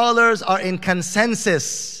scholars are in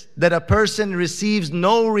consensus that a person receives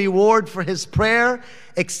no reward for his prayer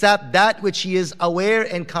except that which he is aware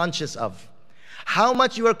and conscious of. How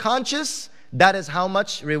much you are conscious, that is how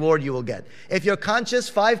much reward you will get. If you're conscious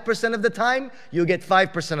 5% of the time, you get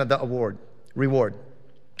 5% of the reward.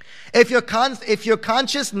 If you're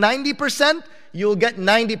conscious 90%, you'll get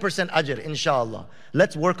 90% ajr, inshallah.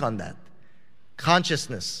 Let's work on that.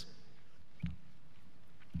 Consciousness.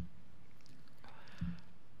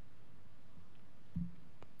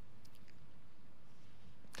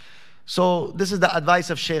 So this is the advice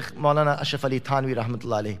of Shaykh Maulana Ashraf Ali Thanwi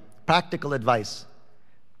rahmatullah alayh. Practical advice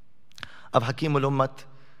of Hakim al-Ummat,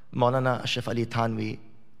 Maulana Ashraf Ali Thanwi,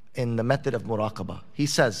 in the method of muraqabah. He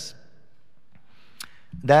says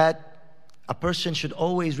that a person should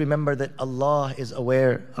always remember that Allah is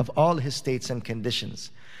aware of all His states and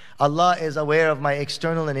conditions. Allah is aware of my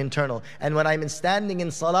external and internal. And when I'm standing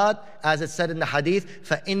in salat, as it said in the hadith,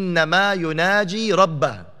 فَإِنَّمَا يُنَاجِي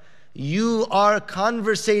رَبَّهُ. You are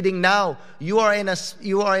conversating now. You are in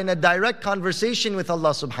a direct conversation with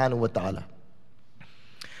Allah subhanahu wa ta'ala.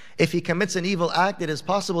 If he commits an evil act, it is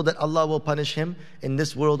possible that Allah will punish him in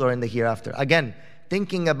this world or in the hereafter. Again,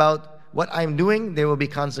 thinking about what I'm doing, there will be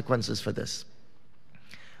consequences for this.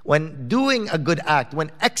 When doing a good act, when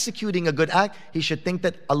executing a good act, he should think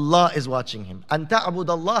that Allah is watching him. أَن تَعْبُدَ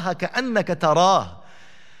اللَّهَ كَأَنَّكَ تَرَاهُ.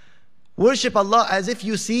 Worship Allah as if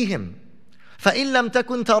you see Him. فَإِن لَمْ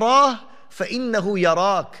تَكُنْ تَرَاهُ فَإِنَّهُ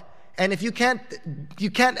يَرَاكَ. And if you can't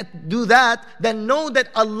do that, then know that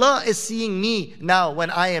Allah is seeing me now when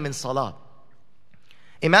I am in salah.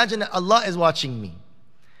 Imagine that Allah is watching me.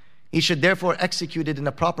 He should therefore execute it in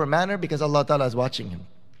a proper manner because Allah Ta'ala is watching him.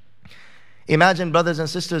 Imagine, brothers and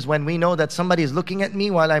sisters, when we know that somebody is looking at me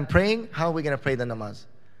while I'm praying, how are we going to pray the namaz?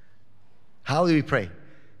 How do we pray?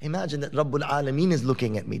 Imagine that Rabbul Alameen is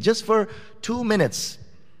looking at me just for 2 minutes.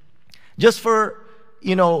 Just for,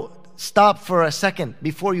 stop for a second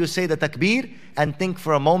before you say the takbir and think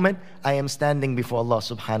for a moment, I am standing before Allah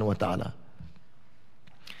subhanahu wa ta'ala.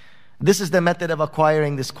 This is the method of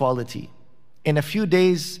acquiring this quality. In a few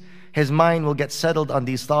days, his mind will get settled on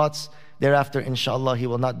these thoughts. Thereafter, inshallah, he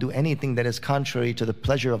will not do anything that is contrary to the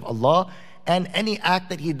pleasure of Allah. And any act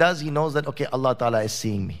that he does, he knows that, okay, Allah Ta'ala is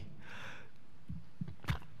seeing me.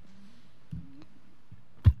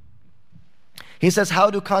 He says, how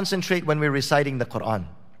to concentrate when we're reciting the Quran.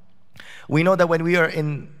 We know that when we are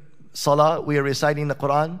in salah, we are reciting the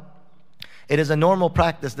Quran. It is a normal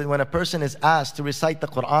practice that when a person is asked to recite the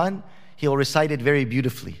Quran, he will recite it very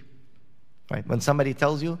beautifully. Right? When somebody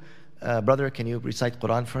tells you, brother, can you recite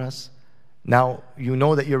Quran for us? Now, you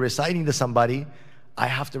know that you're reciting to somebody, I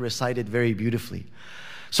have to recite it very beautifully.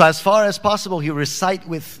 So as far as possible, you recite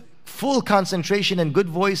with full concentration and good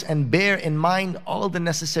voice and bear in mind all the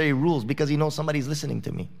necessary rules because you know somebody's listening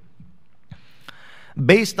to me.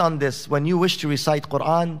 Based on this, when you wish to recite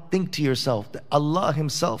Quran, think to yourself that Allah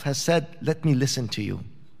Himself has said, let me listen to you.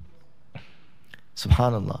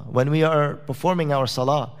 Subhanallah. When we are performing our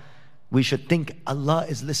salah, we should think, Allah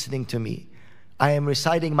is listening to me. I am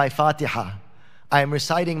reciting my Fatiha. I am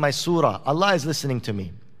reciting my surah. Allah is listening to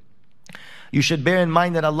me. You should bear in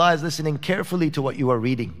mind that Allah is listening carefully to what you are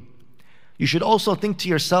reading. You should also think to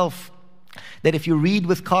yourself that if you read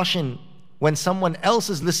with caution when someone else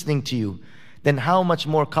is listening to you, then how much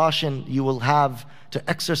more caution you will have to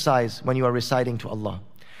exercise when you are reciting to Allah.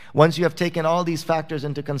 Once you have taken all these factors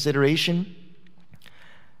into consideration,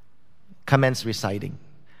 commence reciting.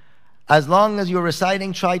 As long as you're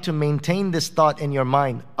reciting, try to maintain this thought in your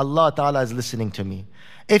mind. Allah Ta'ala is listening to me.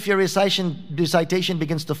 If your recitation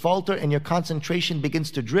begins to falter and your concentration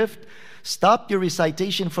begins to drift, stop your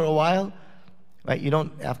recitation for a while. Right? You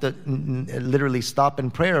don't have to literally stop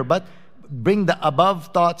in prayer, but bring the above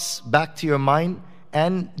thoughts back to your mind.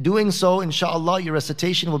 And doing so, inshallah, your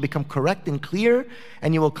recitation will become correct and clear,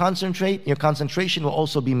 and you will concentrate. Your concentration will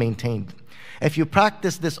also be maintained. If you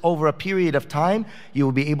practice this over a period of time, you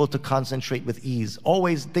will be able to concentrate with ease.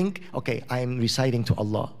 Always think, okay, I am reciting to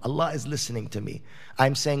Allah. Allah is listening to me.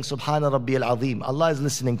 I'm saying, Subhana Rabbi al-Azim. Allah is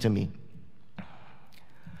listening to me.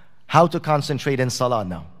 How to concentrate in salah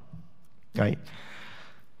now, right?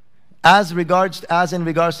 As in regards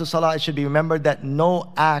to salah, it should be remembered that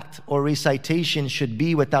no act or recitation should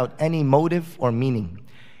be without any motive or meaning.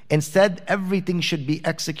 Instead, everything should be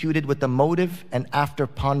executed with a motive and after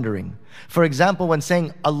pondering. For example, when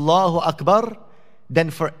saying Allahu Akbar, then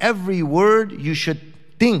for every word you should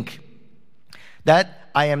think that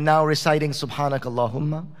I am now reciting Subhanak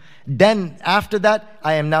Allahumma. Then after that,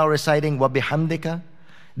 I am now reciting Wa bihamdika.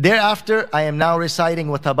 Thereafter, I am now reciting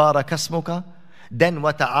Wa tabarak asmuka. Then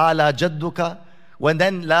Wa ta'ala jadduka. When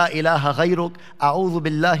then La ilaha ghayruk. A'udhu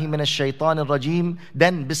billahi minash shaitanir rajim.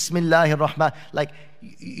 Then Bismillahir Rahman. Like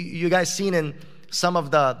you guys seen in some of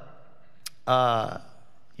the,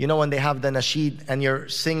 when they have the nasheed and you're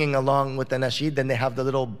singing along with the nasheed, then they have the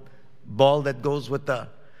little ball that goes with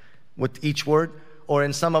each word. Or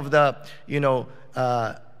in some of the,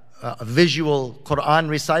 visual Quran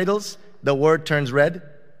recitals, the word turns red,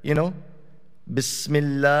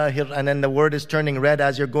 Bismillahir, and then the word is turning red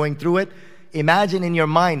as you're going through it. Imagine in your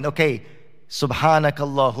mind, okay,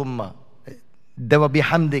 Subhanakallahumma, wa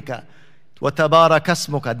bihamdika, wa tabarak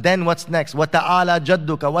asmuka. Then what's next? Wa ta'ala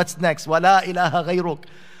jadduka. What's next? Wa la ilaha ghayruk.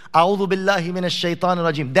 A'udhu billahi minash shaitanir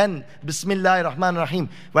rajim. Then Bismillahir Rahmanir Rahim.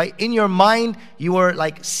 Right? In your mind, you are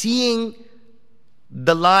like seeing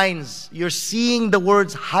the lines. You're seeing the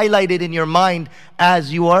words highlighted in your mind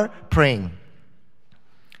as you are praying.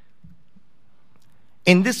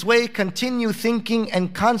 In this way, continue thinking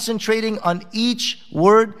and concentrating on each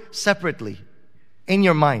word separately in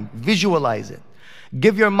your mind. Visualize it.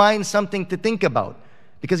 Give your mind something to think about.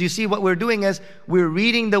 Because you see, what we're doing is we're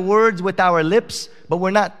reading the words with our lips, but we're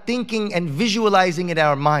not thinking and visualizing it in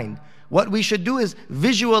our mind. What we should do is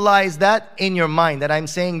visualize that in your mind, that I'm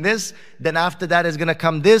saying this, then after that is going to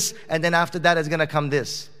come this, and then after that is going to come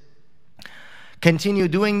this. Continue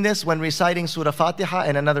doing this when reciting Surah Fatiha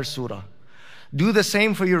and another surah. Do the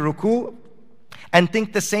same for your ruku, and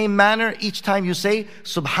think the same manner each time you say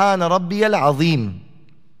Subhana Rabbiyal Azim.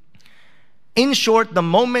 In short, the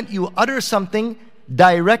moment you utter something,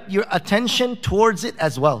 direct your attention towards it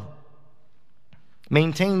as well.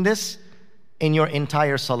 Maintain this in your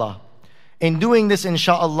entire salah. In doing this,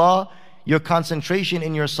 inshallah, your concentration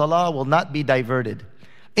in your salah will not be diverted.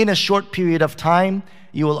 In a short period of time,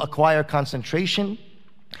 you will acquire concentration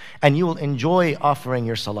and you will enjoy offering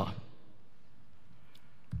your salah.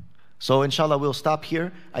 So inshallah, we'll stop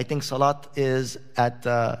here. I think salat is at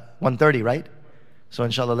 1:30, right? So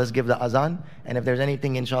inshallah, let's give the azan. And if there's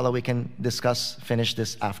anything, inshallah, we can discuss, finish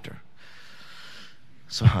this after.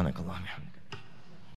 Subhanakallah.